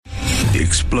The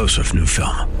explosive new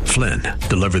film, Flynn,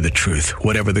 deliver the truth,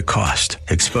 whatever the cost.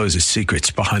 Exposes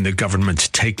secrets behind the government's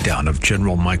takedown of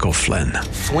General Michael Flynn.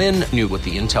 Flynn knew what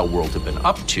the intel world had been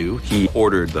up to. He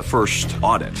ordered the first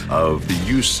audit of the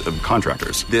use of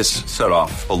contractors. This set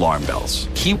off alarm bells.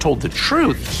 He told the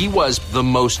truth. He was the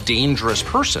most dangerous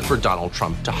person for Donald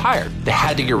Trump to hire. They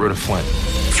had to get rid of Flynn.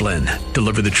 Flynn,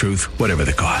 deliver the truth, whatever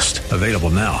the cost. Available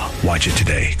now. Watch it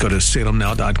today. Go to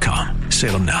salemnow.com.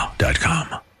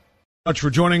 salemnow.com. Much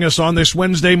for joining us on this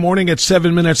Wednesday morning at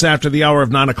 7 minutes after the hour of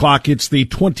 9 o'clock. It's the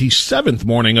 27th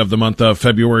morning of the month of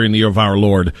February in the year of our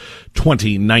Lord,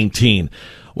 2019.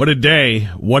 What a day,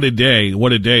 what a day,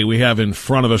 what a day we have in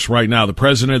front of us right now. The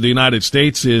President of the United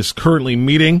States is currently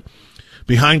meeting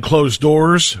behind closed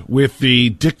doors with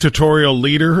the dictatorial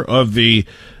leader of the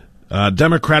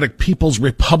Democratic People's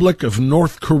Republic of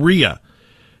North Korea,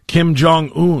 Kim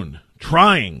Jong-un,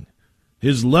 trying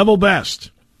his level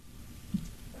best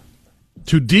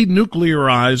to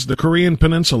denuclearize the Korean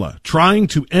Peninsula, trying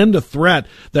to end a threat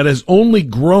that has only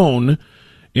grown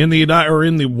in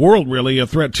the world, really, a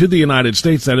threat to the United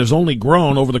States that has only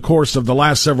grown over the course of the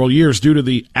last several years due to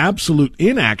the absolute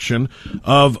inaction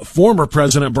of former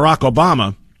President Barack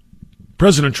Obama.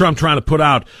 President Trump trying to put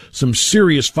out some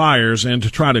serious fires and to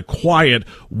try to quiet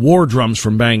war drums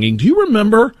from banging. Do you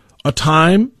remember a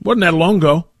time, wasn't that long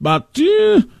ago, about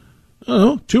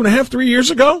 2.5, 3 years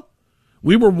ago?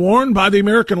 We were warned by the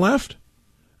American left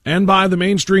and by the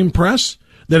mainstream press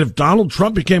that if Donald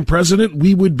Trump became president,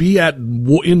 we would be at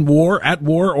war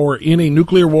or in a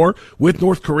nuclear war with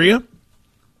North Korea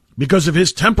because of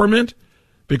his temperament,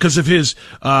 because of his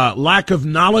lack of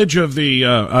knowledge of the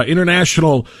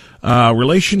international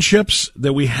relationships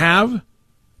that we have,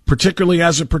 particularly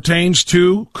as it pertains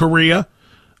to Korea,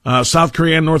 South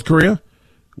Korea and North Korea.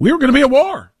 We were going to be at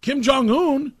war. Kim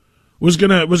Jong-un was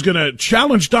gonna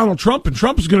challenge Donald Trump, and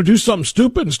Trump was gonna do something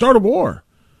stupid and start a war.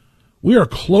 We are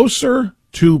closer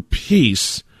to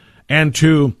peace and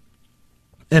to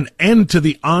an end to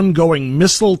the ongoing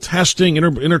missile testing,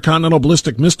 intercontinental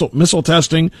ballistic missile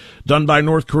testing done by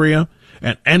North Korea,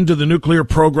 an end to the nuclear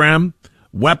program,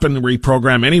 weaponry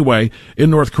program anyway,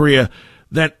 in North Korea,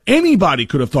 that anybody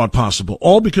could have thought possible,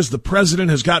 all because the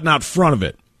president has gotten out front of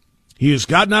it. He has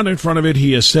gotten out in front of it.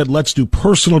 He has said, let's do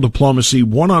personal diplomacy,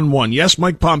 one-on-one. Yes,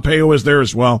 Mike Pompeo is there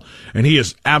as well, and he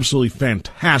is absolutely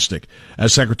fantastic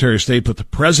as Secretary of State. But the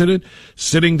president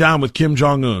sitting down with Kim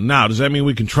Jong-un. Now, does that mean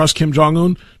we can trust Kim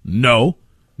Jong-un? No,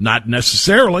 not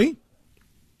necessarily.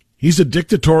 He's a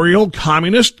dictatorial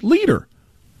communist leader.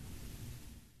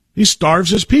 He starves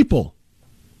his people.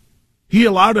 He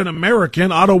allowed an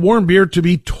American, Otto Warmbier, to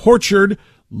be tortured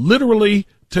literally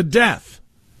to death.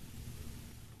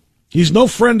 He's no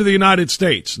friend of the United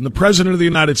States, and the President of the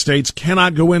United States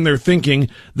cannot go in there thinking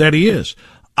that he is.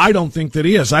 I don't think that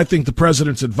he is. I think the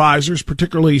President's advisors,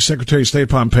 particularly Secretary of State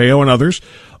Pompeo and others,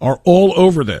 are all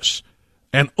over this,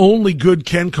 and only good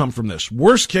can come from this.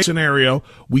 Worst case scenario,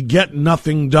 we get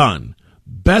nothing done.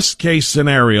 Best case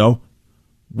scenario,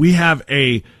 we have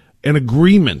an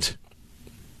agreement,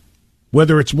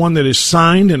 whether it's one that is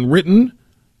signed and written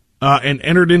and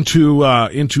entered into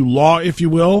law, if you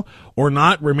will, or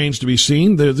not, remains to be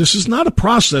seen. This is not a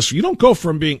process. You don't go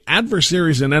from being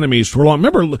adversaries and enemies for long.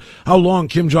 Remember how long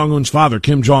Kim Jong-un's father,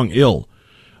 Kim Jong-il,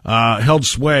 held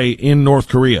sway in North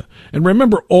Korea. And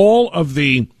remember all of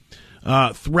the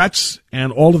threats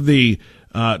and all of the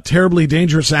terribly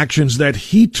dangerous actions that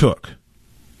he took.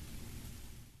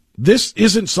 This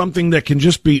isn't something that can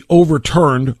just be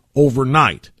overturned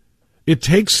overnight. It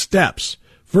takes steps.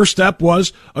 First step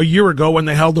was a year ago when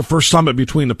they held the first summit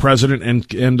between the president and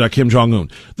Kim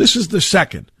Jong-un. This is the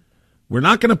second. We're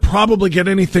not going to probably get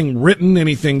anything written,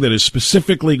 anything that is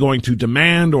specifically going to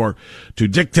demand or to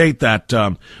dictate that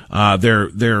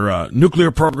their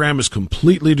nuclear program is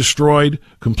completely destroyed,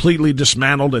 completely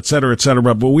dismantled, et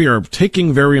cetera, but we are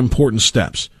taking very important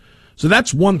steps. So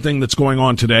that's one thing that's going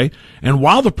on today. And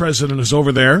while the president is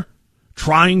over there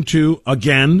trying to,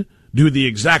 again, do the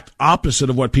exact opposite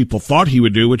of what people thought he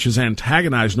would do, which is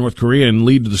antagonize North Korea and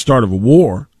lead to the start of a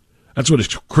war. That's what his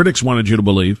critics wanted you to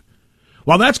believe.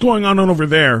 While that's going on over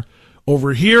there,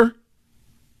 over here,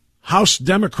 House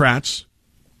Democrats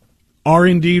are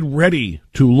indeed ready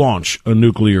to launch a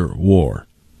nuclear war.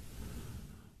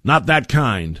 Not that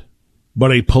kind,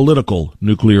 but a political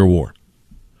nuclear war.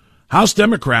 House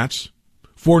Democrats,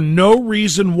 for no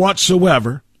reason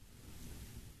whatsoever,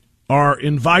 are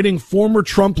inviting former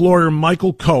Trump lawyer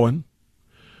Michael Cohen,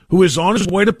 who is on his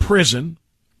way to prison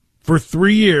for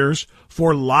 3 years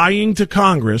for lying to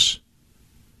Congress.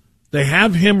 They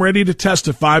have him ready to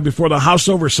testify before the House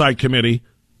Oversight Committee,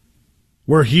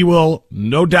 where he will,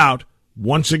 no doubt,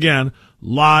 once again,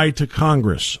 lie to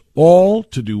Congress. All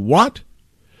to do what?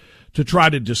 To try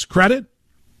to discredit,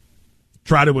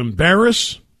 try to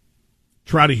embarrass,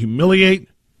 try to humiliate,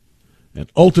 and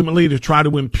ultimately to try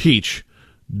to impeach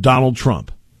Donald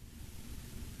Trump.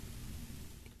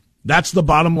 That's the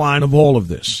bottom line of all of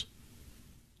this.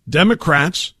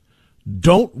 Democrats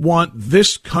don't want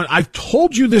this. I've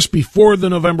told you this before the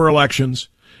November elections,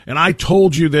 and I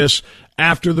told you this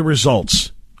after the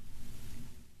results.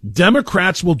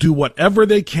 Democrats will do whatever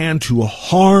they can to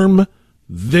harm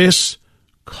this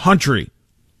country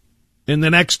in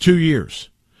the next 2 years.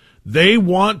 They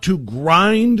want to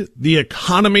grind the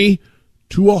economy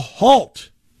to a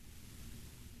halt.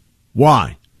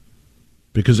 Why?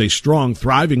 Because a strong,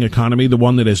 thriving economy, the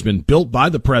one that has been built by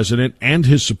the president and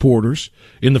his supporters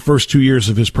in the first 2 years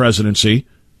of his presidency,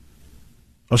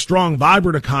 a strong,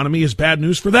 vibrant economy is bad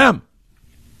news for them.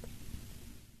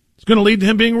 It's going to lead to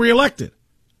him being reelected.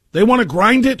 They want to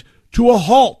grind it to a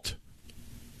halt.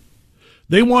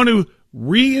 They want to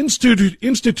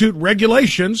institute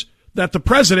regulations that the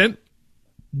president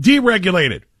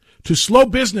deregulated to slow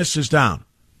businesses down.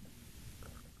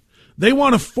 They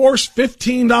want to force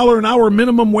 $15 an hour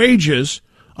minimum wages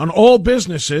on all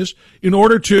businesses in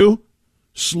order to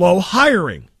slow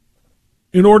hiring,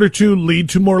 in order to lead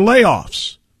to more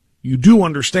layoffs. You do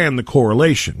understand the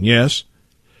correlation, yes?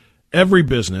 Every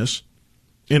business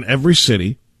in every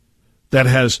city that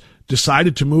has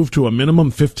decided to move to a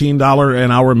minimum $15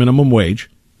 an hour minimum wage,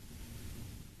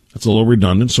 that's a little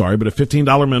redundant, sorry, but a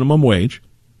 $15 minimum wage,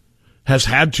 has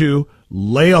had to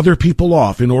lay other people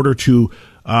off in order to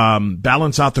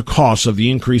balance out the costs of the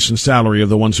increase in salary of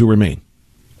the ones who remain.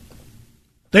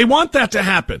 They want that to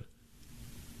happen.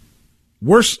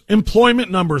 Worse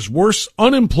employment numbers, worse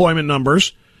unemployment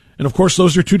numbers, and of course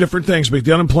those are two different things, but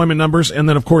the unemployment numbers and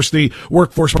then of course the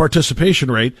workforce participation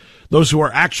rate, those who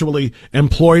are actually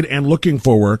employed and looking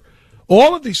for work.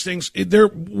 All of these things,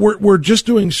 we're just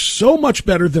doing so much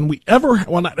better than we ever,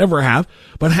 well, not ever have,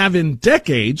 but have in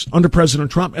decades under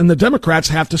President Trump, and the Democrats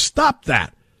have to stop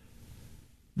that.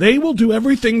 They will do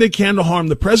everything they can to harm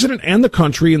the president and the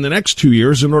country in the next 2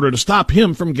 years in order to stop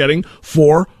him from getting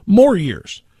 4 more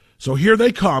years. So here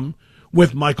they come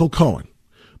with Michael Cohen.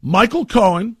 Michael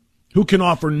Cohen, who can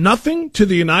offer nothing to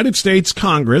the United States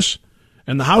Congress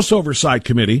and the House Oversight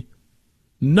Committee,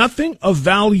 nothing of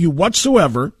value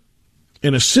whatsoever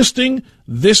in assisting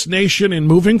this nation in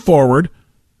moving forward,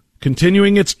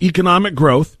 continuing its economic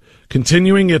growth,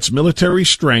 continuing its military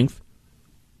strength,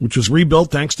 which was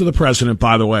rebuilt thanks to the president,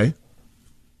 by the way.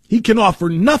 He can offer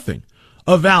nothing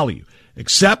of value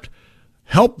except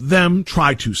help them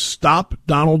try to stop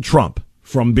Donald Trump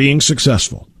from being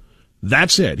successful.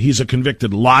 That's it. He's a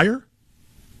convicted liar.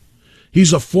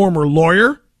 He's a former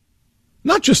lawyer,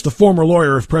 not just the former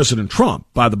lawyer of President Trump,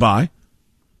 by the by.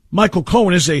 Michael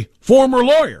Cohen is a former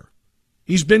lawyer.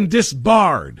 He's been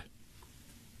disbarred.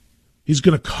 He's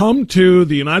going to come to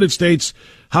the United States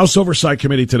House Oversight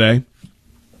Committee today,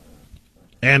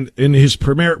 and in his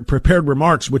prepared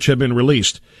remarks, which have been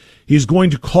released, he's going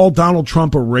to call Donald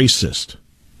Trump a racist.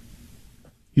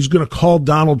 He's going to call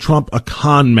Donald Trump a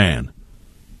con man.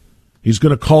 He's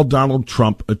going to call Donald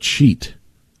Trump a cheat.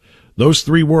 Those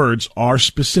 3 words are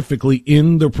specifically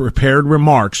in the prepared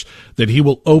remarks that he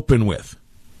will open with.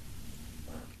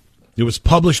 It was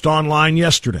published online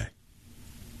yesterday.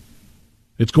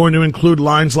 It's going to include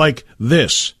lines like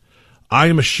this: I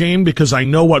am ashamed because I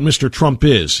know what Mr. Trump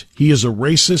is. He is a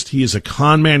racist. He is a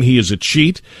con man. He is a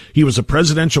cheat. He was a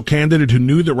presidential candidate who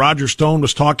knew that Roger Stone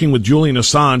was talking with Julian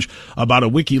Assange about a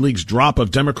WikiLeaks drop of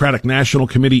Democratic National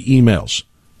Committee emails.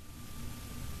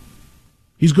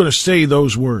 He's going to say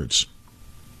those words.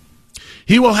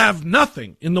 He will have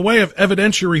nothing in the way of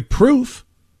evidentiary proof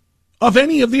of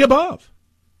any of the above.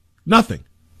 Nothing.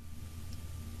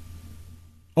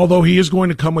 Although he is going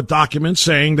to come with documents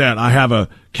saying that I have a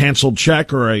canceled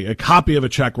check, or a copy of a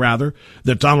check, rather,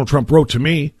 that Donald Trump wrote to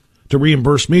me to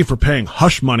reimburse me for paying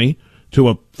hush money to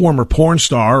a former porn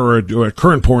star, or a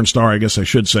current porn star, I guess I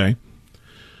should say,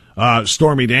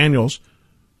 Stormy Daniels,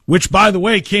 which, by the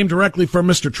way, came directly from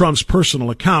Mr. Trump's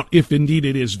personal account, if indeed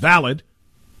it is valid.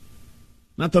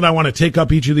 Not that I want to take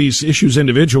up each of these issues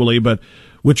individually, but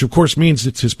which, of course, means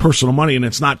it's his personal money and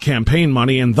it's not campaign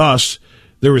money, and thus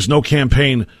there is no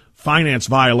campaign finance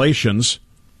violations.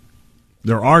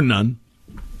 There are none.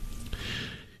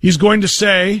 He's going to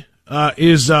say,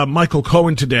 Michael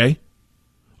Cohen today,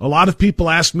 a lot of people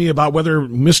ask me about whether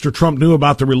Mr. Trump knew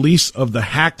about the release of the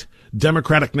hacked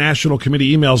Democratic National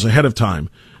Committee emails ahead of time.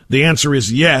 The answer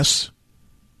is yes,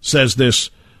 says this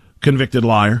convicted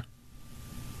liar.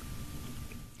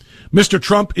 Mr.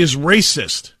 Trump is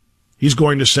racist. he's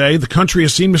going to say, the country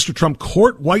has seen Mr. Trump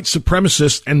court white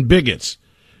supremacists and bigots.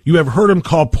 You have heard him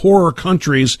call poorer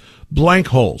countries blank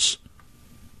holes.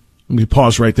 Let me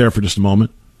pause right there for just a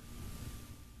moment.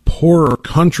 Poorer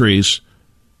countries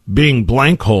being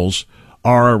blank holes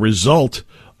are a result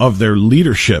of their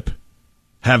leadership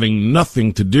having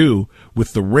nothing to do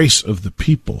with the race of the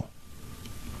people.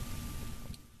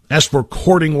 As for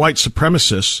courting white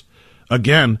supremacists,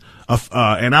 again,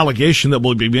 an allegation that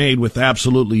will be made with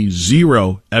absolutely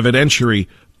zero evidentiary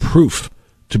proof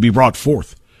to be brought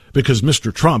forth, because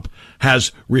Mr. Trump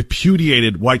has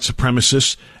repudiated white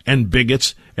supremacists and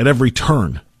bigots at every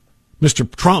turn. Mr.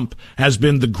 Trump has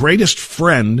been the greatest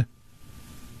friend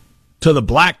to the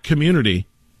black community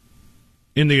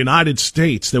in the United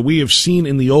States that we have seen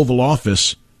in the Oval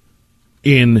Office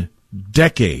in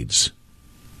decades.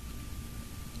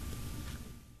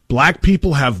 Black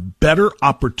people have better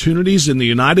opportunities in the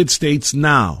United States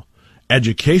now,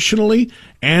 educationally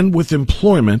and with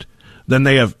employment, than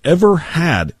they have ever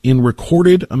had in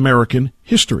recorded American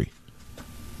history.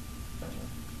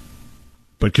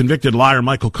 But convicted liar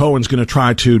Michael Cohen's going to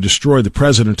try to destroy the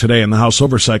president today in the House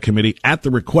Oversight Committee at the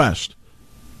request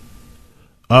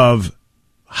of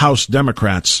House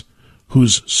Democrats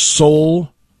whose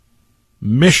sole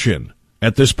mission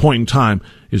at this point in time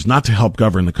is not to help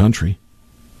govern the country,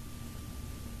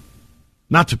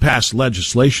 not to pass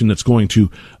legislation that's going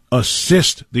to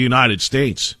assist the United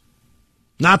States,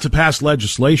 not to pass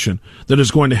legislation that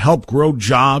is going to help grow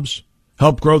jobs,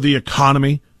 help grow the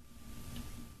economy,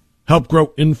 help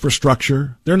grow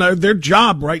infrastructure. Their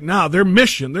job right now, their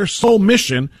mission, their sole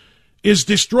mission is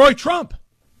destroy Trump.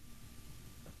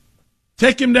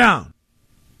 Take him down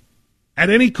at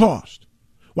any cost.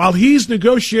 While he's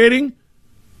negotiating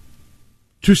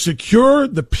to secure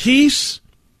the peace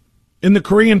in the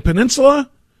Korean Peninsula,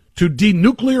 to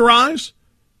denuclearize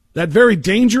that very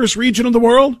dangerous region of the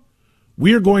world,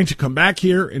 we are going to come back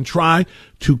here and try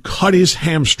to cut his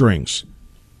hamstrings,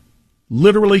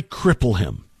 literally cripple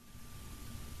him.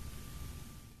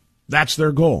 That's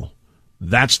their goal.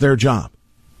 That's their job.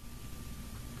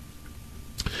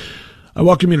 I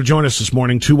welcome you to join us this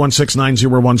morning,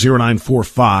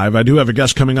 216-901-0945. I do have a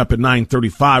guest coming up at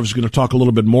 9:35 who's going to talk a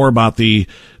little bit more about the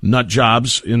nut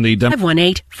jobs in the...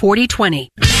 518-4020.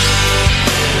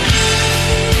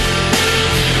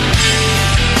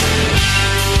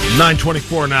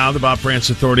 9:24 now, the Bob Frantz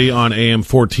Authority on AM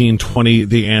 1420,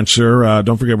 The Answer.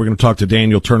 Don't forget, we're going to talk to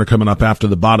Daniel Turner coming up after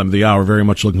the bottom of the hour. Very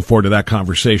much looking forward to that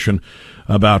conversation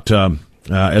about,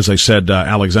 as I said,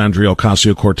 Alexandria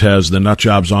Ocasio-Cortez, the nut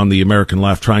jobs on the American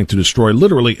left, trying to destroy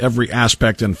literally every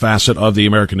aspect and facet of the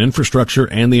American infrastructure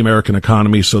and the American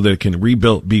economy so that it can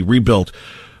be rebuilt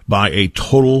by a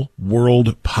total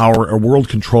world power, or world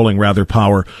controlling rather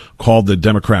power, called the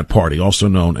Democrat Party, also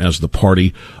known as the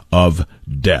Party of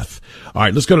Death. All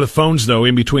right, let's go to the phones, though,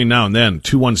 in between now and then.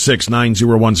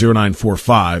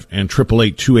 216-901-0945 and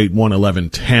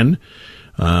 888-281-1110.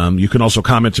 You can also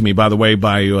comment to me, by the way,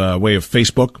 by way of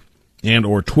Facebook and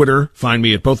or Twitter. Find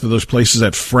me at both of those places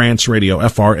at Frantz Radio,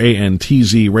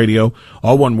 F-R-A-N-T-Z Radio.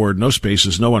 All one word, no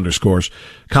spaces, no underscores.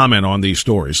 Comment on these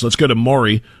stories. Let's go to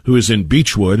Maury, who is in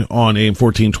Beechwood on AM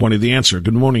 1420, The Answer.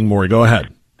 Good morning, Maury. Go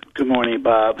ahead. Good morning,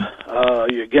 Bob.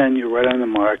 You're right on the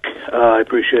mark. I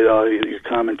appreciate all your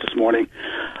comments this morning.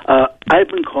 I've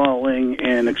been calling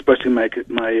and expressing my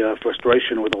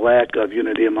frustration with the lack of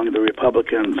unity among the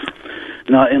Republicans.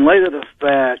 Now, in light of the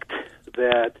fact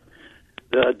that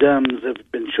the Dems have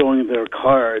been showing their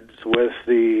cards with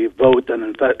the vote on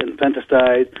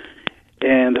infanticide,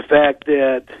 and the fact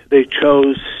that they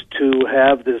chose to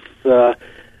have this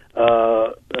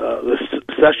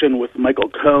session with Michael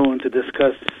Cohen to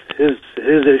discuss his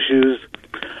issues,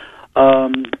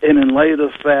 and in light of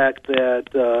the fact that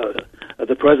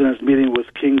the president's meeting with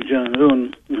Kim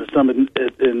Jong-un summit in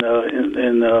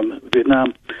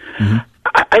Vietnam, mm-hmm.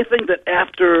 I think that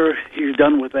after he's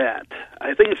done with that,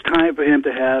 I think it's time for him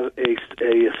to have a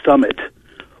summit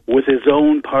with his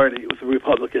own party, with the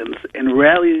Republicans, and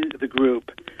rally the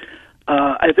group.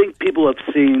 I think people have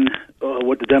seen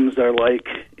what the Dems are like,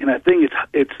 and I think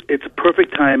it's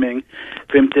perfect timing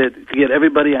for him to get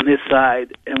everybody on his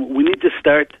side. And we need to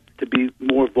start to be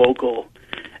more vocal.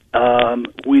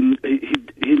 We need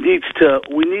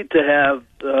to have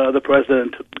the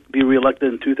president be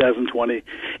reelected in 2020,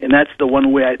 and that's the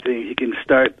one way I think he can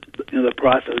start the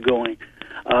process going.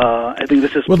 I think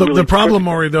this is the problem,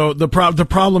 Maury. Though the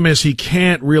problem is he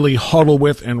can't really huddle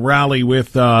with and rally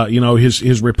with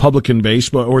his Republican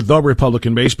base, or the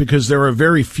Republican base, because there are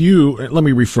very few. Let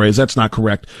me rephrase. That's not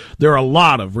correct. There are a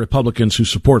lot of Republicans who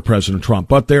support President Trump,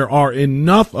 but there are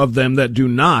enough of them that do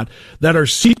not, that are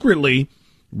secretly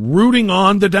rooting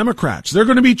on the Democrats. They're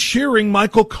going to be cheering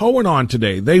Michael Cohen on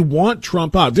today. They want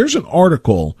Trump out. There's an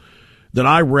article that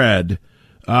I read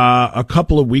a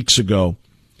couple of weeks ago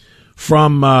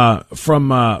from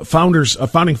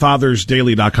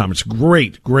foundingfathersdaily.com. It's a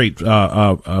great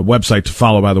website to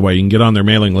follow, by the way. You can get on their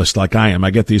mailing list like I am.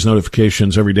 I get these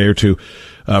notifications every day or two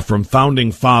from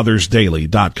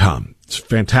foundingfathersdaily.com. It's a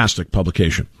fantastic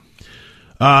publication.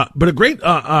 But a great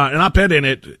an op-ed in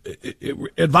it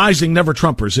advising Never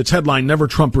Trumpers. Its headline, Never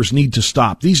Trumpers Need to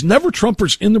Stop. These Never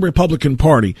Trumpers in the Republican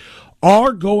Party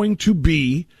are going to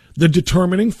be the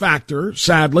determining factor,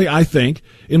 sadly, I think,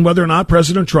 in whether or not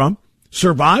President Trump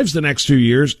survives the next 2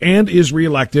 years and is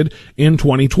reelected in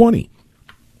 2020.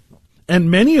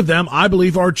 And many of them, I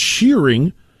believe, are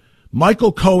cheering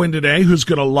Michael Cohen today, who's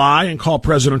going to lie and call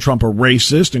President Trump a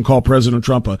racist and call President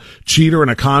Trump a cheater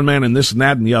and a con man and this and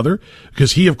that and the other,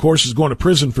 because he, of course, is going to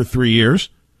prison for 3 years.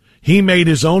 He made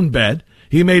his own bed.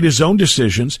 He made his own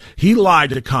decisions. He lied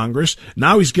to Congress.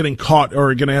 Now he's getting caught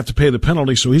or going to have to pay the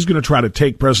penalty, so he's going to try to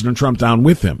take President Trump down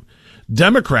with him.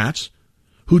 Democrats,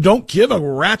 who don't give a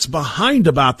rat's behind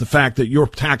about the fact that your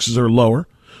taxes are lower,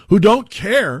 who don't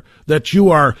care that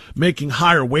you are making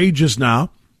higher wages now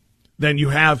than you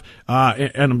have,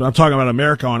 and I'm talking about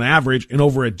America on average, in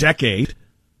over a decade,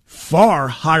 far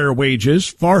higher wages,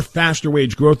 far faster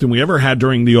wage growth than we ever had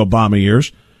during the Obama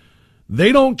years.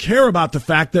 They don't care about the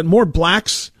fact that more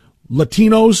blacks,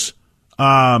 Latinos,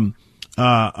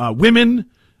 women,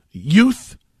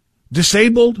 youth,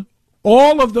 disabled,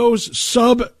 all of those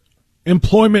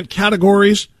sub-employment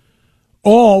categories,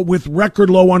 all with record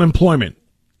low unemployment,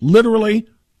 literally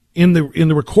in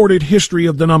the recorded history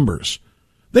of the numbers.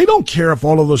 They don't care if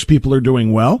all of those people are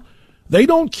doing well. They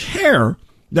don't care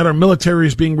that our military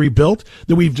is being rebuilt,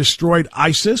 that we've destroyed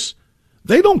ISIS.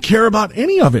 They don't care about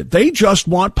any of it. They just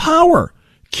want power.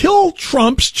 Kill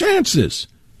Trump's chances.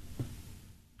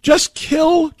 Just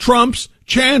kill Trump's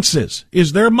chances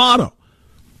is their motto.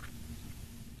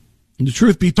 And the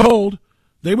truth be told,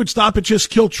 they would stop at just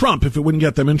kill Trump if it wouldn't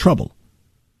get them in trouble.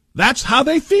 That's how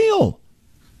they feel.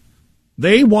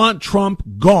 They want Trump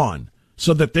gone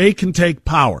so that they can take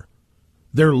power.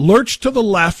 Their lurch to the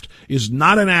left is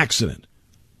not an accident.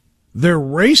 Their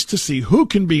race to see who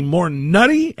can be more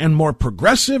nutty and more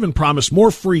progressive and promise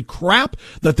more free crap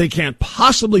that they can't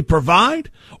possibly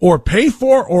provide or pay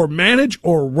for or manage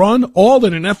or run, all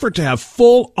in an effort to have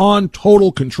full-on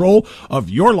total control of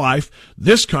your life,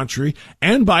 this country,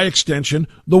 and by extension,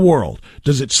 the world.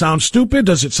 Does it sound stupid?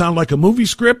 Does it sound like a movie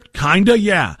script? Kinda,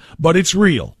 yeah, but it's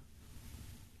real.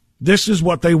 This is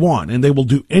what they want, and they will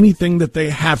do anything that they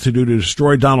have to do to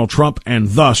destroy Donald Trump and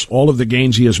thus all of the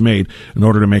gains he has made in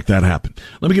order to make that happen.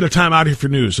 Let me get a time out here for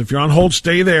news. If you're on hold,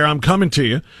 stay there. I'm coming to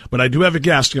you, but I do have a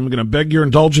guest. I'm going to beg your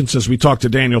indulgence as we talk to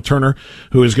Daniel Turner,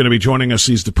 who is going to be joining us.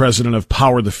 He's the president of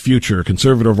Power the Future, a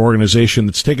conservative organization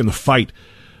that's taken the fight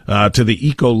to the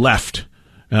eco-left.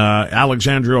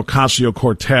 Alexandria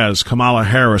Ocasio-Cortez, Kamala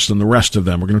Harris, and the rest of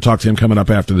them. We're going to talk to him coming up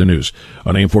after the news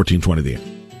on AM 1420 The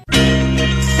End.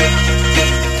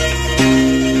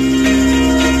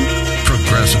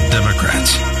 Progressive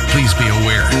Democrats, please be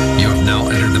aware you have now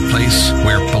entered the place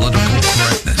where political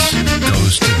correctness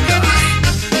goes to die.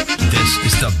 This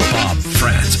is the Bob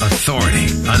Frantz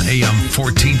Authority on AM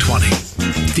 1420.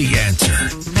 The Answer.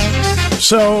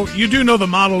 So you do know the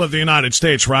model of the United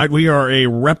States, right? We are a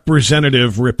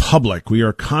representative republic. We are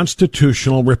a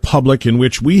constitutional republic in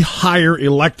which we hire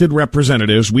elected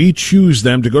representatives. We choose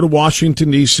them to go to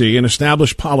Washington, D.C. and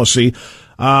establish policy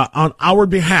on our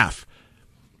behalf.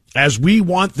 As we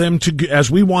want them to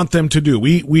do.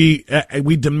 We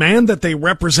demand that they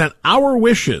represent our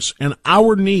wishes and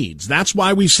our needs. That's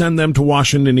why we send them to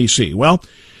Washington, D.C. Well,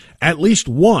 at least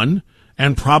one,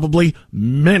 and probably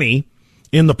many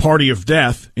in the party of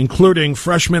death, including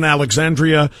freshman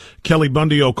Alexandria Kelly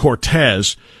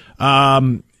Bundio-Cortez,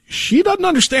 she doesn't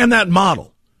understand that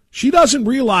model. She doesn't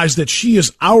realize that she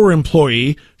is our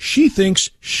employee. She thinks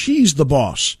she's the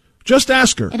boss. Just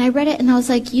ask her. And I read it and I was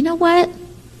like, you know what?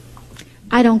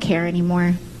 I don't care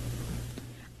anymore.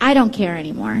 I don't care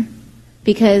anymore.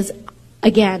 Because,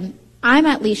 again, I'm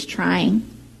at least trying,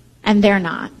 and they're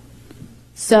not.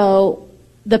 So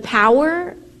the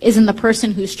power is in the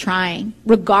person who's trying,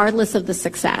 regardless of the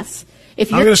success. I'm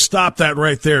going to stop that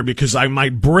right there because my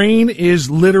brain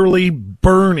is literally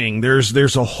burning.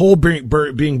 There's a hole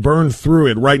being burned through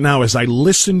it right now as I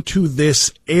listen to this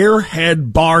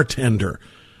airhead bartender.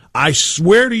 I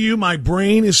swear to you, my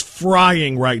brain is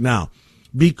frying right now.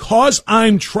 Because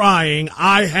I'm trying,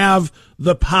 I have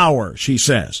the power, she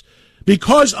says.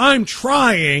 Because I'm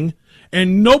trying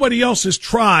and nobody else is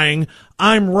trying,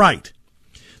 I'm right.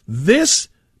 This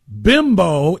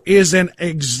Bimbo is an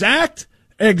exact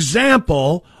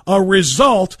example, a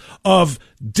result of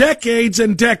decades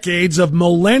and decades of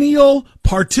millennial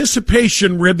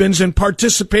participation ribbons and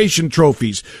participation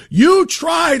trophies. You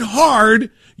tried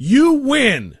hard, you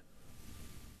win.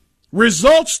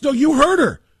 Results, though, you heard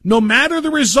her. No matter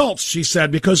the results, she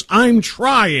said, because I'm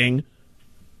trying,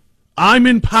 I'm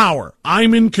in power,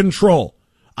 I'm in control.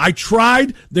 I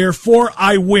tried, therefore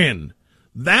I win.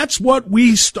 That's what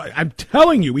I'm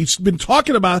telling you, we've been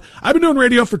talking about. I've been doing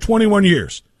radio for 21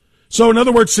 years. So in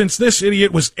other words, since this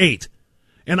idiot was 8.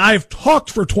 And I've talked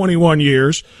for 21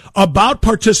 years about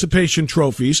participation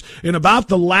trophies and about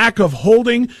the lack of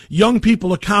holding young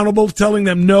people accountable, telling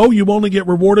them, no, you only get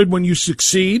rewarded when you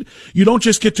succeed. You don't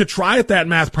just get to try at that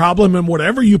math problem and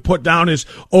whatever you put down is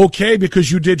okay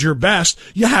because you did your best.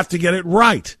 You have to get it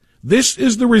right. This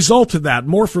is the result of that.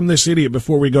 More from this idiot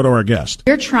before we go to our guest.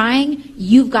 You're trying,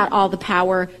 you've got all the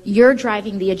power, you're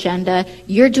driving the agenda,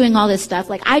 you're doing all this stuff.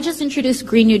 Like, I just introduced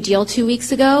Green New Deal 2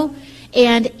 weeks ago,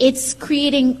 and it's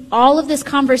creating all of this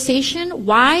conversation.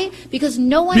 Why? Because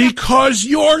no one... Because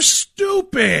you're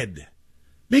stupid.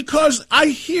 Because I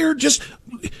hear just...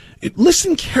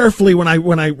 Listen carefully when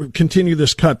I continue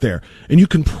this cut there, and you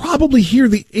can probably hear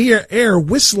the air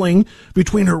whistling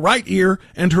between her right ear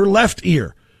and her left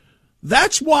ear.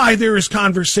 That's why there is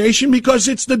conversation, because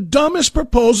it's the dumbest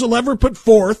proposal ever put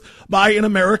forth by an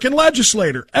American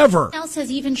legislator, ever. No one else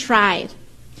has even tried.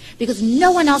 Because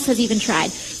no one else has even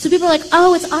tried. So people are like,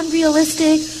 oh, it's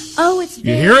unrealistic. Oh, it's big.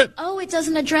 You hear it? Oh, it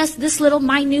doesn't address this little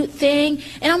minute thing.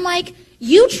 And I'm like,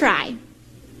 you try.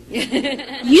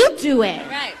 You do it.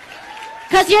 Right.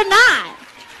 Because you're not.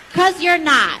 Because you're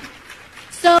not.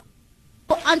 So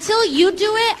until you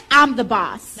do it, I'm the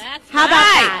boss. That's How about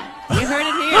that? You heard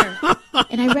it here.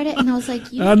 And I read it and I was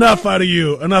like, enough out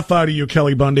of you,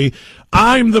 Kelly Bundy.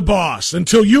 I'm the boss.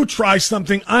 Until you try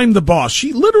something, I'm the boss.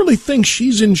 She literally thinks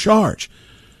she's in charge.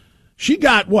 She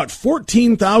got,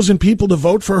 14,000 people to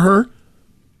vote for her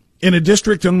in a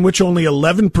district in which only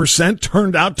 11%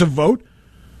 turned out to vote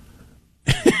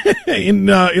in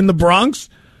the Bronx,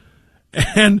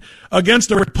 and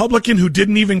against a Republican who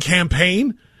didn't even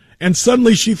campaign. And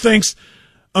suddenly she thinks,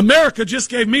 America just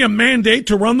gave me a mandate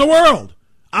to run the world.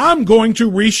 I'm going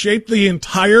to reshape the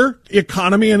entire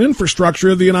economy and infrastructure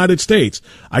of the United States.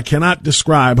 I cannot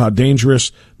describe how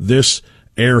dangerous this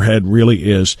airhead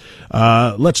really is.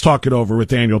 Let's talk it over with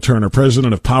Daniel Turner,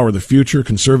 president of Power the Future,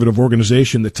 conservative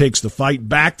organization that takes the fight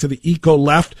back to the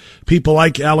eco-left, people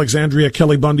like Alexandria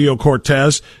Kelly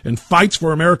Bundy-Cortez, and fights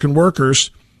for American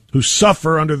workers who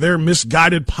suffer under their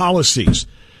misguided policies.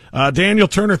 Daniel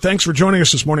Turner, thanks for joining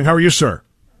us this morning. How are you, sir?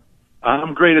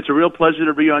 I'm great. It's a real pleasure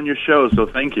to be on your show, so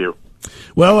thank you.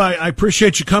 Well, I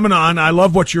appreciate you coming on. I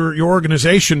love what your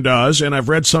organization does, and I've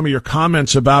read some of your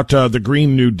comments about the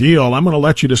Green New Deal. I'm going to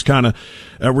let you just kind of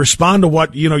respond to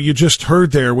what you just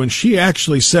heard there when she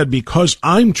actually said, because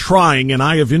I'm trying and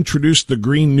I have introduced the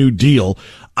Green New Deal,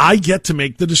 I get to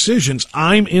make the decisions.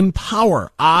 I'm in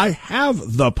power. I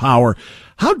have the power.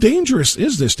 How dangerous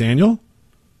is this, Daniel?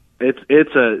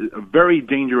 It's a very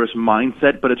dangerous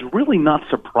mindset, but it's really not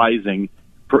surprising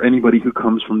for anybody who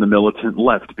comes from the militant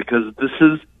left, because this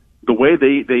is the way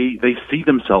they see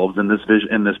themselves in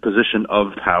this position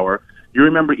of power. You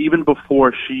remember, even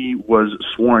before she was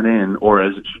sworn in, or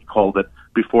as she called it,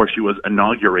 before she was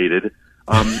inaugurated,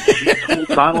 she told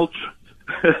Donald.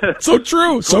 So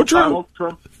true.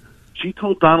 She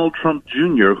told Donald Trump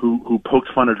Jr., who poked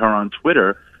fun at her on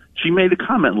Twitter. She made a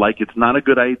comment like, it's not a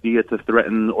good idea to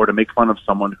threaten or to make fun of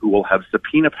someone who will have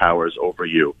subpoena powers over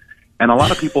you. And a lot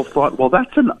of people thought, well,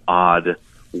 that's an odd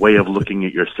way of looking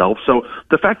at yourself. So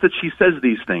the fact that she says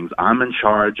these things, I'm in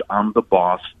charge, I'm the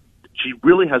boss, she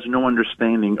really has no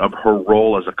understanding of her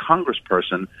role as a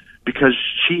congressperson, because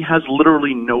she has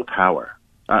literally no power.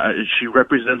 She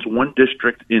represents one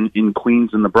district in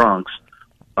Queens and the Bronx.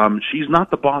 She's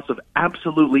not the boss of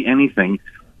absolutely anything.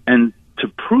 And to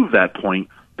prove that point,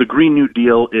 the Green New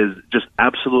Deal is just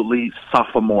absolutely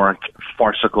sophomoric,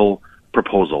 farcical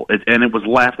proposal. And it was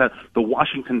laughed at. The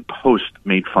Washington Post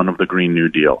made fun of the Green New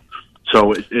Deal.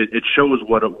 So it shows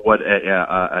what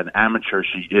an amateur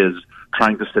she is,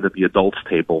 trying to sit at the adults'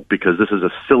 table, because this is a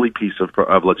silly piece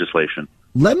of legislation.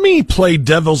 Let me play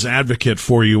devil's advocate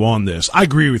for you on this. I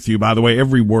agree with you, by the way,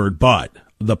 every word, but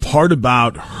the part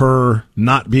about her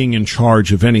not being in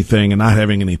charge of anything and not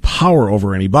having any power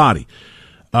over anybody,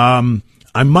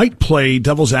 I might play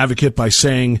devil's advocate by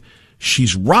saying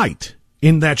she's right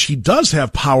in that she does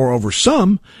have power over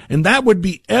some, and that would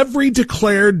be every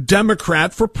declared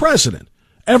Democrat for president.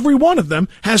 Every one of them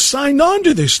has signed on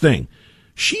to this thing.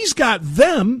 She's got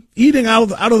them eating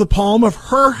out of the palm of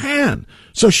her hand.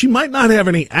 So she might not have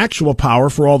any actual power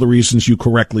for all the reasons you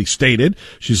correctly stated.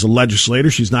 She's a legislator.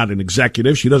 She's not an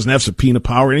executive. She doesn't have subpoena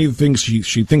power, any of the things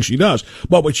she thinks she does.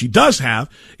 But what she does have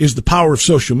is the power of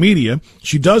social media.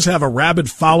 She does have a rabid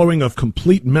following of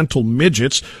complete mental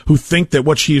midgets who think that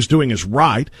what she is doing is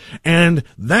right. And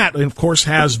that, of course,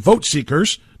 has vote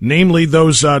seekers, namely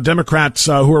those Democrats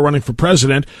who are running for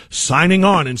president, signing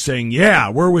on and saying, yeah,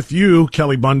 we're with you,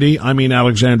 Kelly Bundy,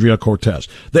 Alexandria Cortez.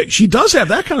 She does have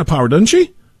that kind of power, doesn't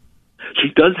she? She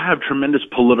does have tremendous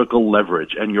political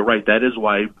leverage, and you're right, that is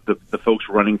why the folks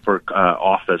running for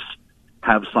office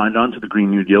have signed on to the Green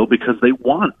New Deal, because they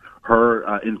want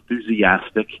her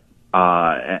enthusiastic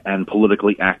and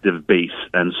politically active base,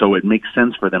 and so it makes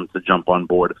sense for them to jump on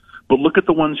board. But look at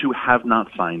the ones who have not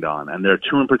signed on, and there are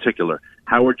two in particular,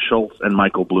 Howard Schultz and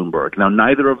Michael Bloomberg. Now,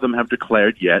 neither of them have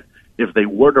declared yet. If they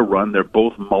were to run, they're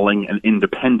both mulling an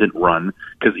independent run,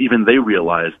 because even they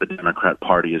realize the Democrat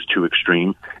Party is too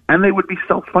extreme, and they would be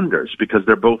self-funders because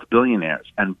they're both billionaires,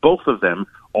 and both of them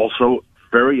also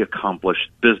very accomplished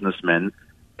businessmen,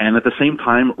 and at the same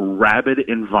time, rabid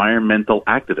environmental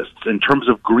activists. In terms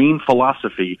of green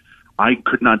philosophy, I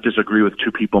could not disagree with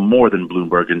two people more than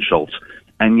Bloomberg and Schultz.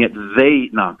 And yet they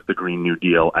knocked the Green New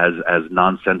Deal as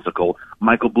nonsensical.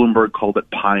 Michael Bloomberg called it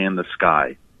pie in the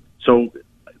sky. So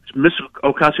Ms.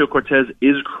 Ocasio-Cortez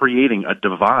is creating a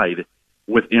divide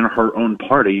within her own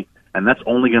party, and that's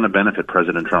only going to benefit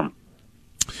President Trump.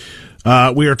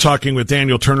 We are talking with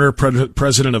Daniel Turner,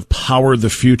 president of Power the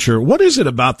Future. What is it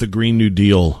about the Green New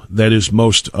Deal that is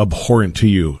most abhorrent to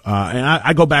you? And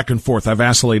I go back and forth. I've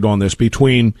vacillated on this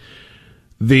between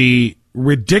the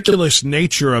ridiculous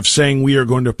nature of saying we are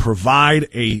going to provide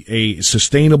a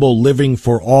sustainable living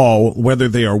for all, whether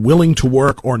they are willing to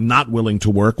work or not willing to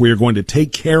work. We are going to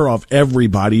take care of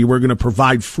everybody. We're going to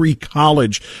provide free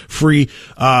college, free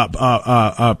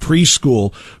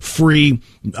preschool, free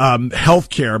health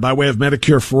care by way of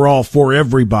Medicare for all for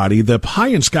everybody. The pie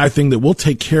in sky thing that will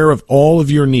take care of all of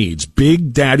your needs.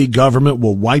 Big daddy government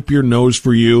will wipe your nose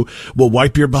for you, will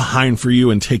wipe your behind for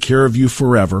you and take care of you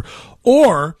forever.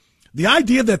 Or the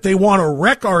idea that they want to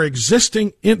wreck our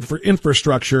existing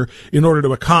infrastructure in order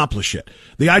to accomplish it.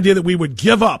 The idea that we would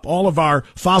give up all of our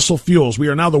fossil fuels. We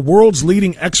are now the world's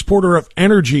leading exporter of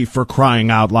energy, for crying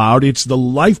out loud. It's the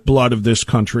lifeblood of this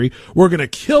country. We're going to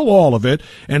kill all of it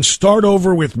and start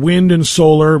over with wind and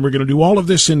solar. We're going to do all of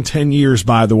this in 10 years,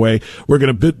 by the way. We're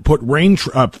going to put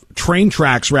train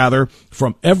tracks,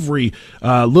 from every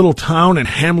little town and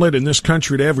hamlet in this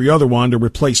country to every other one to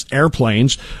replace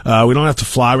airplanes. We don't have to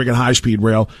fly. We got high-speed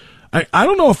rail. I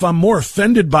don't know if I'm more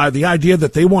offended by the idea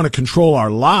that they want to control our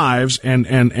lives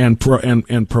and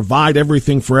provide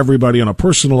everything for everybody on a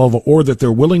personal level, or that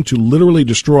they're willing to literally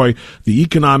destroy the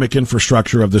economic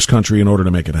infrastructure of this country in order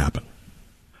to make it happen.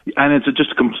 And it's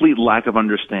just a complete lack of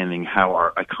understanding how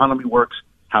our economy works,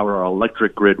 how our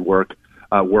electric grid works.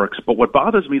 But what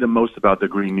bothers me the most about the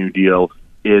Green New Deal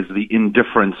is the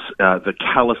indifference, the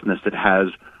callousness it has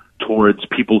towards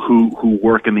people who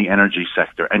work in the energy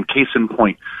sector. And case in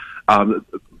point,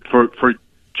 for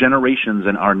generations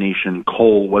in our nation,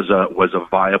 coal was a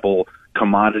viable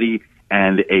commodity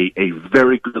and a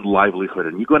very good livelihood.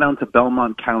 And you go down to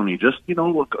Belmont County, just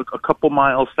a couple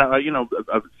miles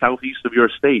southeast of your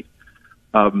state.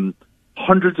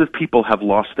 Hundreds of people have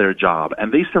lost their job,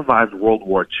 and they survived World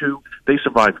War II. They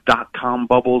survived dot-com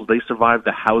bubbles. They survived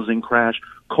the housing crash.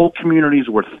 Coal communities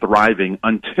were thriving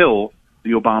until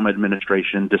the Obama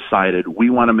administration decided we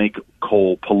want to make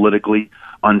coal politically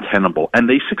untenable. And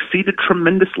they succeeded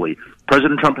tremendously.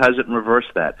 President Trump hasn't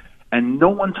reversed that. And no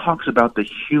one talks about the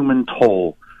human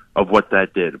toll of what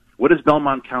that did. What does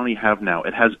Belmont County have now?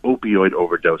 It has opioid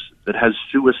overdoses. It has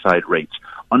suicide rates,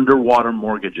 underwater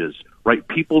mortgages, right?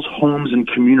 People's homes and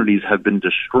communities have been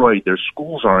destroyed. Their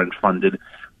schools aren't funded.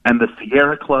 And the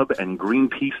Sierra Club and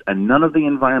Greenpeace and none of the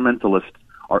environmentalists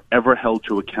are ever held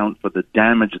to account for the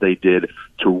damage they did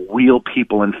to real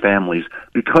people and families,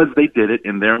 because they did it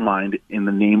in their mind in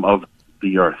the name of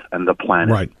the earth and the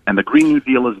planet. Right. And the Green New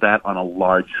Deal is that on a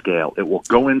large scale. It will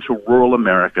go into rural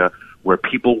America where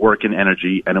people work in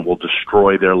energy, and it will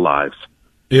destroy their lives.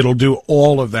 It'll do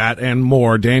all of that and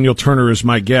more. Daniel Turner is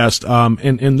my guest. And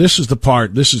this is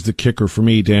the kicker for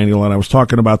me, Daniel, and I was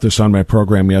talking about this on my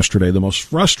program yesterday. The most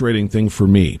frustrating thing for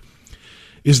me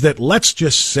is that, let's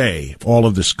just say all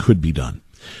of this could be done.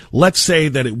 Let's say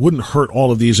that it wouldn't hurt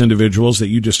all of these individuals that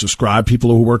you just described,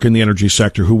 people who work in the energy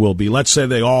sector who will be. Let's say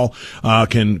they all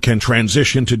can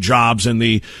transition to jobs in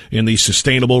the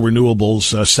sustainable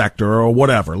renewables sector or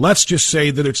whatever. Let's just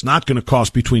say that it's not going to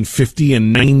cost between $50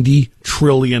 and $90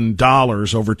 trillion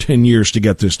over 10 years to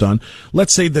get this done.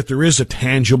 Let's say that there is a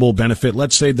tangible benefit.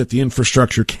 Let's say that the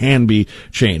infrastructure can be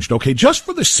changed. Okay, just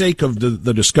for the sake of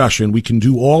the discussion, we can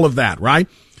do all of that, right?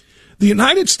 The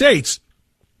United States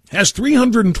has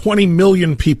 320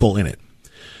 million people in it.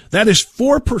 That is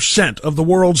 4% of the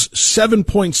world's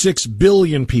 7.6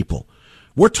 billion people.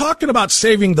 We're talking about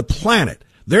saving the planet.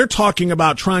 They're talking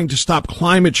about trying to stop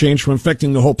climate change from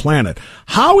affecting the whole planet.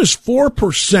 How is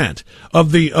 4%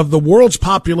 of the world's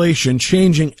population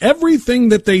changing everything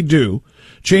that they do,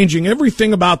 changing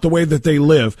everything about the way that they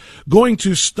live, going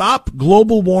to stop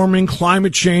global warming,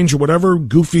 climate change, or whatever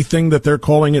goofy thing that they're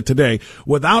calling it today,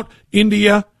 without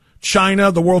India,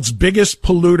 China, the world's biggest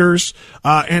polluters,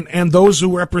 and those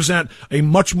who represent a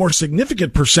much more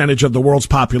significant percentage of the world's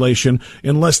population,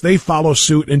 unless they follow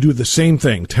suit and do the same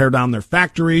thing, tear down their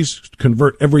factories,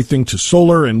 convert everything to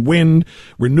solar and wind,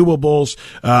 renewables,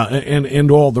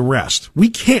 and all the rest. We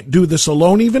can't do this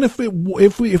alone, even if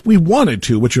we wanted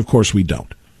to, which of course we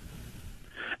don't.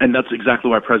 And that's exactly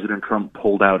why President Trump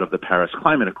pulled out of the Paris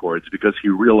Climate Accords, because he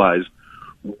realized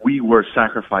we were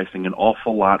sacrificing an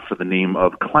awful lot for the name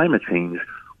of climate change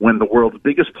when the world's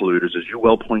biggest polluters, as you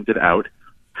well pointed out,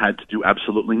 had to do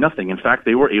absolutely nothing. In fact,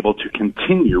 they were able to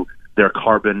continue their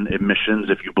carbon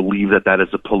emissions, if you believe that that is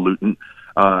a pollutant,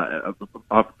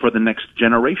 for the next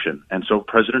generation. And so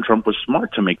President Trump was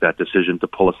smart to make that decision to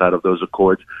pull us out of those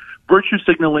accords. Virtue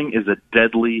signaling is a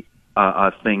deadly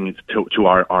thing to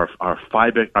our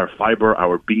fiber,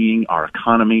 our being, our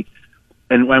economy.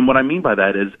 And what I mean by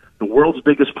that is the world's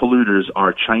biggest polluters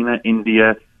are China,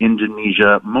 India,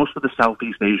 Indonesia, most of the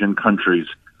Southeast Asian countries.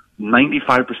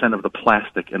 95% of the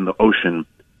plastic in the ocean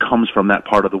comes from that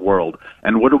part of the world.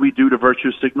 And what do we do to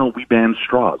virtue signal? We ban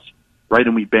straws, right?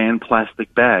 And we ban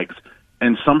plastic bags.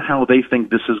 And somehow they think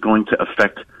this is going to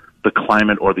affect the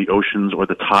climate or the oceans or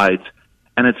the tides.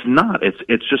 And it's not.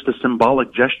 It's just a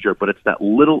symbolic gesture, but it's that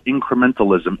little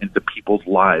incrementalism into people's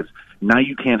lives. Now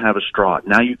you can't have a straw.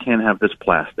 Now you can't have this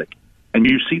plastic. And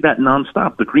you see that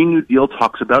nonstop. The Green New Deal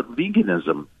talks about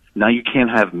veganism. Now you can't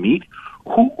have meat.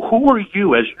 Who are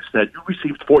you? As you said, you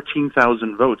received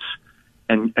 14,000 votes,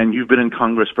 and you've been in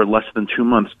Congress for less than 2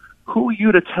 months. Who are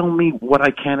you to tell me what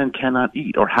I can and cannot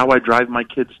eat, or how I drive my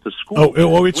kids to school?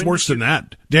 Oh, it's worse than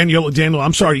that, Daniel.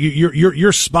 I'm sorry,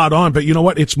 you're spot on. But you know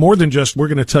what? It's more than just we're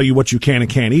going to tell you what you can and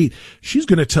can't eat. She's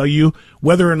going to tell you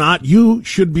whether or not you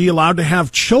should be allowed to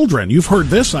have children. You've heard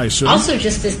this, I assume. Also,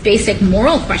 just this basic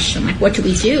moral question, like what do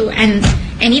we do? And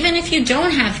even if you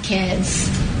don't have kids,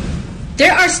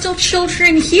 there are still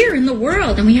children here in the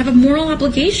world, and we have a moral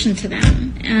obligation to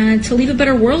them to leave a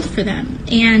better world for them.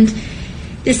 And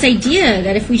this idea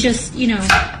that if we just,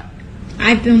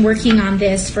 I've been working on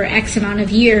this for X amount of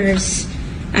years,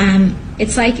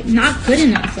 it's like not good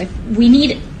enough. Like we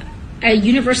need a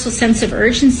universal sense of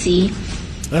urgency.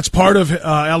 That's part of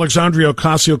Alexandria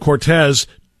Ocasio-Cortez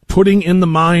putting in the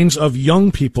minds of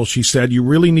young people, she said, you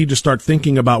really need to start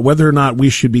thinking about whether or not we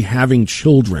should be having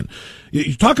children.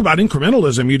 You talk about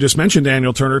incrementalism. You just mentioned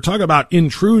Daniel Turner. Talk about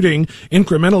intruding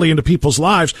incrementally into people's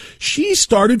lives. She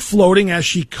started floating as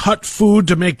she cut food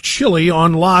to make chili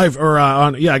on live, or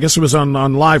I guess it was on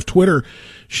live Twitter.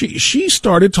 She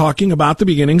started talking about the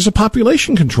beginnings of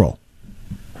population control.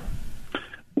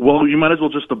 Well, you might as well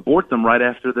just abort them right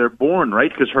after they're born,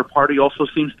 right? Because her party also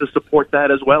seems to support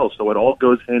that as well. So it all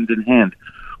goes hand in hand.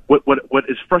 What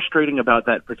is frustrating about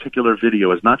that particular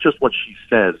video is not just what she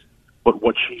says, but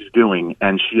what she's doing.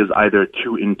 And she is either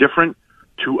too indifferent,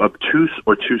 too obtuse,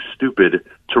 or too stupid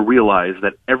to realize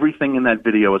that everything in that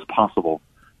video is possible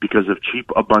because of cheap,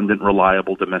 abundant,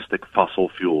 reliable domestic fossil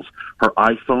fuels. Her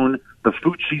iPhone, the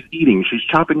food she's eating, she's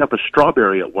chopping up a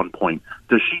strawberry at one point.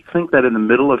 Does she think that in the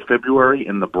middle of February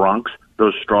in the Bronx,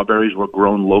 those strawberries were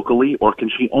grown locally, or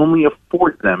can she only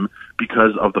afford them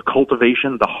because of the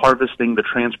cultivation, the harvesting, the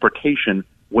transportation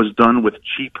was done with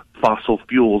cheap fossil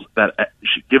fuels that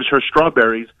she gives her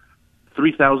strawberries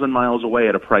 3,000 miles away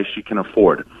at a price she can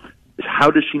afford?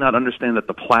 How does she not understand that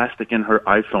the plastic in her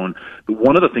iPhone,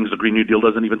 one of the things the Green New Deal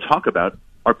doesn't even talk about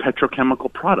are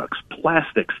petrochemical products,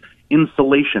 plastics,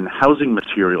 insulation, housing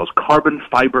materials, carbon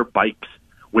fiber bikes,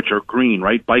 which are green,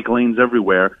 right? Bike lanes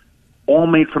everywhere, all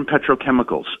made from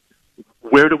petrochemicals.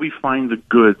 Where do we find the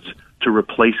goods to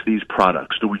replace these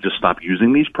products? Do we just stop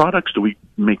using these products? Do we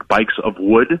make bikes of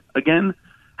wood again?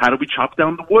 How do we chop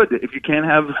down the wood if you can't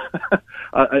have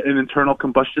an internal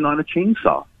combustion on a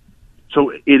chainsaw? So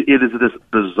it is this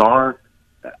bizarre,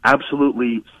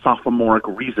 absolutely sophomoric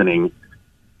reasoning.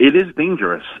 It is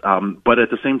dangerous, but at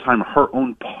the same time, her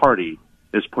own party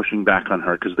is pushing back on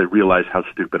her because they realize how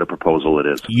stupid a proposal it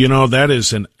is. You know, that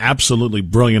is an absolutely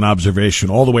brilliant observation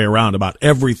all the way around about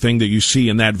everything that you see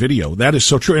in that video. That is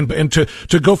so true. And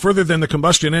to go further than the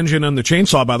combustion engine and the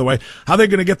chainsaw, by the way, how are they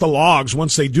going to get the logs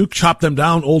once they do chop them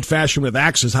down old-fashioned with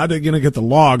axes? How are they going to get the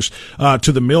logs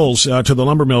to the mills, to the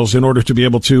lumber mills, in order to be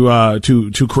able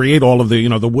to create all of the,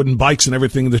 the wooden bikes and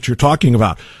everything that you're talking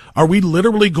about? Are we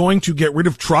literally going to get rid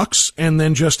of trucks and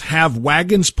then just have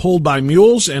wagons pulled by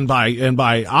mules and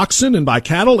by oxen and by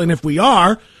cattle? And if we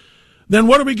are, then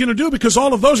what are we going to do? Because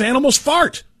all of those animals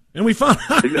fart. And we found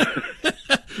out.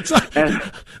 So,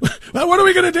 what are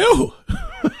we going to do?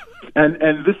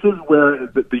 And this is where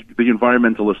the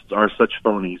environmentalists are such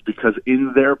phonies, because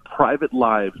in their private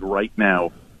lives right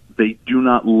now, they do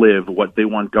not live what they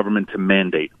want government to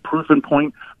mandate. Proof in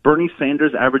point, Bernie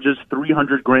Sanders averages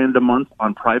 $300,000 a month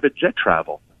on private jet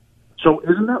travel. So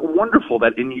isn't that wonderful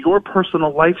that in your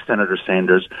personal life, Senator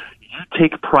Sanders, you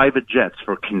take private jets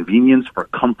for convenience, for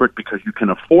comfort, because you can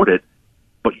afford it,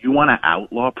 but you want to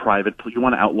outlaw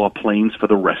planes for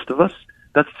the rest of us?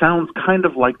 That sounds kind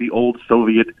of like the old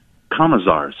Soviet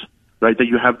commissars, right? That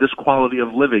you have this quality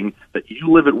of living, that you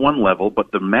live at one level,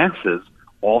 but the masses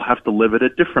all have to live at a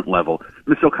different level.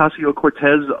 Ms.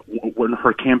 Ocasio-Cortez, when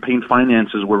her campaign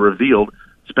finances were revealed,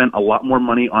 spent a lot more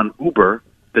money on Uber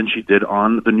than she did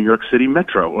on the New York City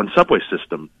Metro and subway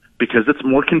system, because it's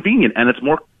more convenient and it's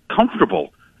more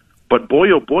comfortable. But boy,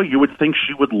 oh boy, you would think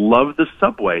she would love the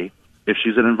subway if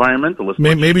she's an environmentalist.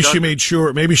 Maybe she made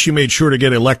sure to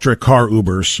get electric car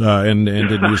Ubers and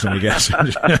didn't use any gas.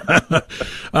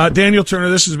 Daniel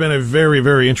Turner, this has been a very,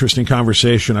 very interesting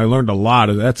conversation. I learned a lot.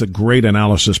 That's a great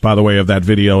analysis, by the way, of that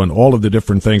video and all of the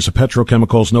different things. The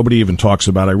petrochemicals nobody even talks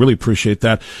about. I really appreciate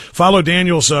that. Follow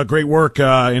Daniel's great work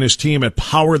and his team at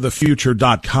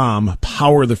powerthefuture.com.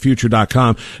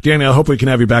 Powerthefuture.com. Daniel, I hope we can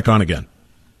have you back on again.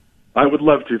 I would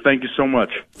love to. Thank you so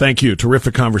much. Thank you.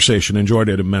 Terrific conversation. Enjoyed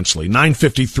it immensely.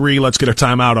 9:53. Let's get a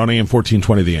timeout on AM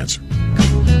 1420, The Answer.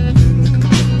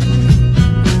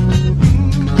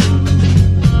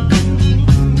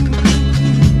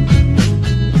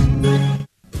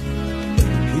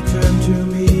 He turned to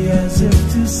me as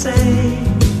if to say,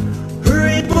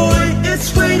 hurry, boy,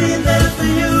 it's waiting there for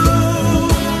you.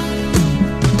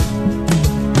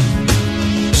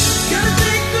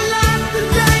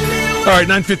 All right,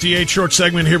 9:58, short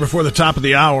segment here before the top of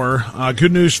the hour.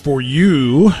 Good news for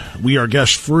you. We are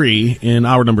guest-free in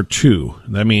hour number 2.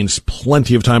 That means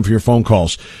plenty of time for your phone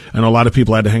calls. And a lot of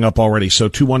people had to hang up already. So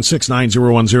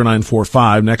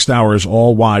 216-901-0945. Next hour is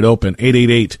all wide open.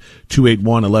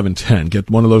 888-281-1110. Get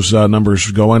one of those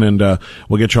numbers going, and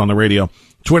we'll get you on the radio.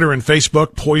 Twitter and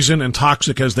Facebook, poison and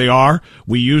toxic as they are,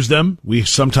 we use them. We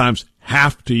sometimes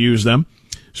have to use them,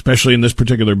 especially in this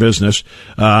particular business.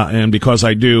 And because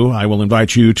I do, I will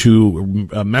invite you to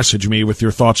message me with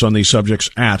your thoughts on these subjects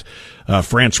at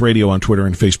France Radio on Twitter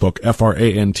and Facebook,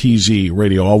 FRANTZ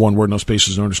Radio, all one word, no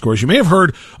spaces, no underscores. You may have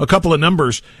heard a couple of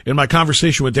numbers in my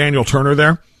conversation with Daniel Turner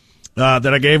there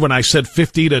that I gave when I said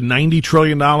 $50 to $90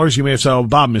 trillion. You may have said, oh,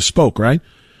 Bob misspoke, right?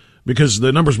 Because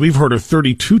the numbers we've heard are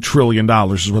 $32 trillion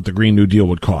is what the Green New Deal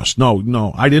would cost.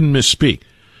 No, I didn't misspeak.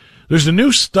 There's a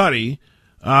new study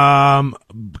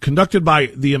conducted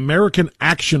by the American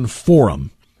Action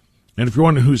Forum. And if you're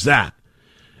wondering who's that,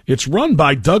 it's run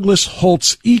by Douglas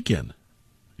Holtz-Eakin. And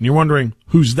you're wondering,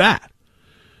 who's that?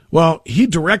 Well, he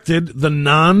directed the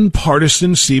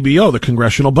nonpartisan CBO, the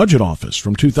Congressional Budget Office,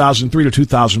 from 2003 to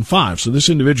 2005. So this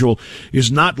individual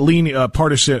is not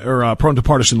partisan or prone to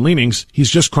partisan leanings. He's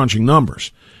just crunching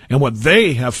numbers. And what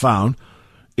they have found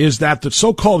is that the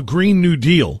so-called Green New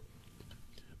Deal,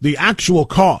 the actual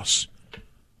costs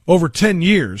over 10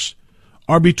 years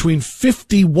are between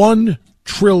 $51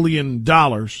 trillion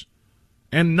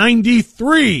and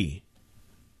 $93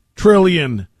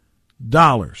 trillion.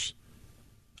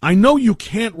 I know you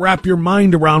can't wrap your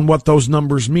mind around what those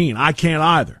numbers mean. I can't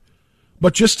either.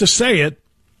 But just to say it,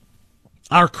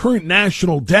 our current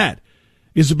national debt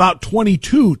is about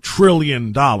 $22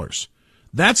 trillion.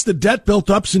 That's the debt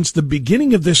built up since the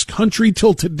beginning of this country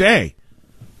till today.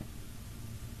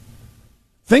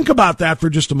 Think about that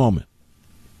for just a moment.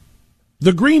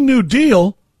 The Green New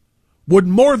Deal would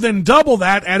more than double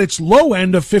that at its low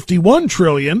end of $51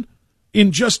 trillion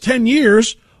in just 10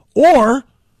 years, or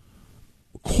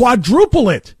quadruple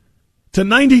it to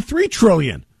 $93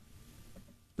 trillion.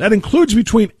 That includes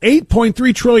between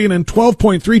 $8.3 trillion and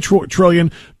 $12.3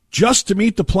 trillion just to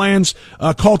meet the plan's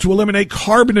call to eliminate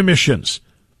carbon emissions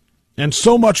and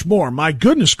so much more. My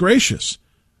goodness gracious.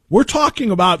 We're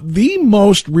talking about the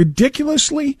most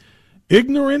ridiculously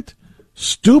ignorant,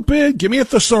 stupid, give me a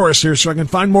thesaurus here so I can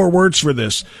find more words for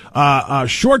this,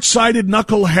 short-sighted,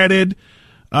 knuckle-headed,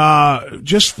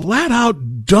 just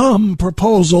flat-out dumb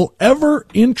proposal ever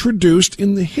introduced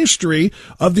in the history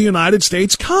of the United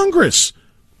States Congress.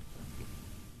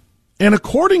 And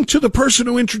according to the person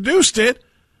who introduced it,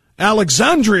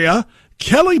 Alexandria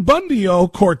Kelly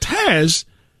Bundio-Cortez,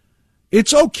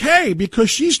 it's okay because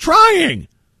she's trying.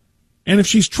 And if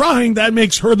she's trying, that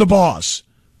makes her the boss.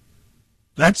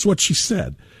 That's what she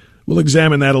said. We'll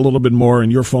examine that a little bit more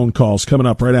in your phone calls coming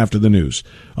up right after the news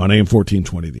on AM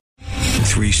 1420.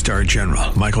 3-star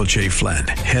General Michael J. Flynn,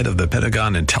 head of the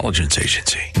Pentagon Intelligence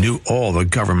Agency, knew all the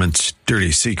government's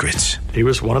dirty secrets. He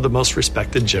was one of the most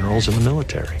respected generals in the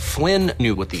military. Flynn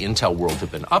knew what the intel world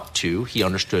had been up to. He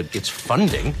understood its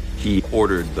funding. He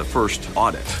ordered the first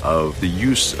audit of the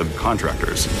use of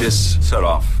contractors. This set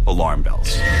off alarm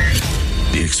bells.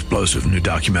 The explosive new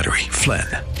documentary, Flynn,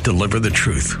 Deliver the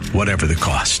Truth, Whatever the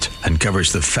Cost,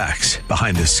 uncovers the facts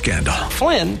behind this scandal.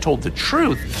 Flynn told the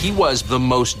truth. He was the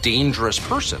most dangerous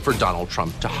person for Donald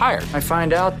Trump to hire. I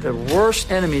find out the worst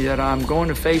enemy that I'm going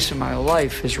to face in my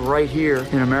life is right here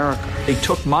in America. They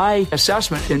took my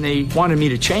assessment and they wanted me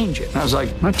to change it. And I was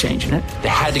like, I'm not changing it. They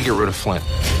had to get rid of Flynn.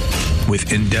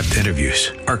 With in-depth interviews,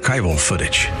 archival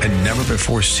footage, and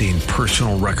never-before-seen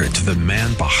personal records of the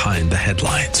man behind the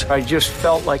headlines. I just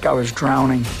felt like I was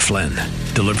drowning. Flynn,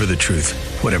 Deliver the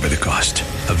Truth, Whatever the Cost.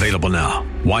 Available now.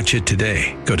 Watch it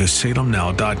today. Go to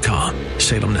salemnow.com.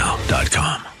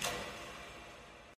 salemnow.com.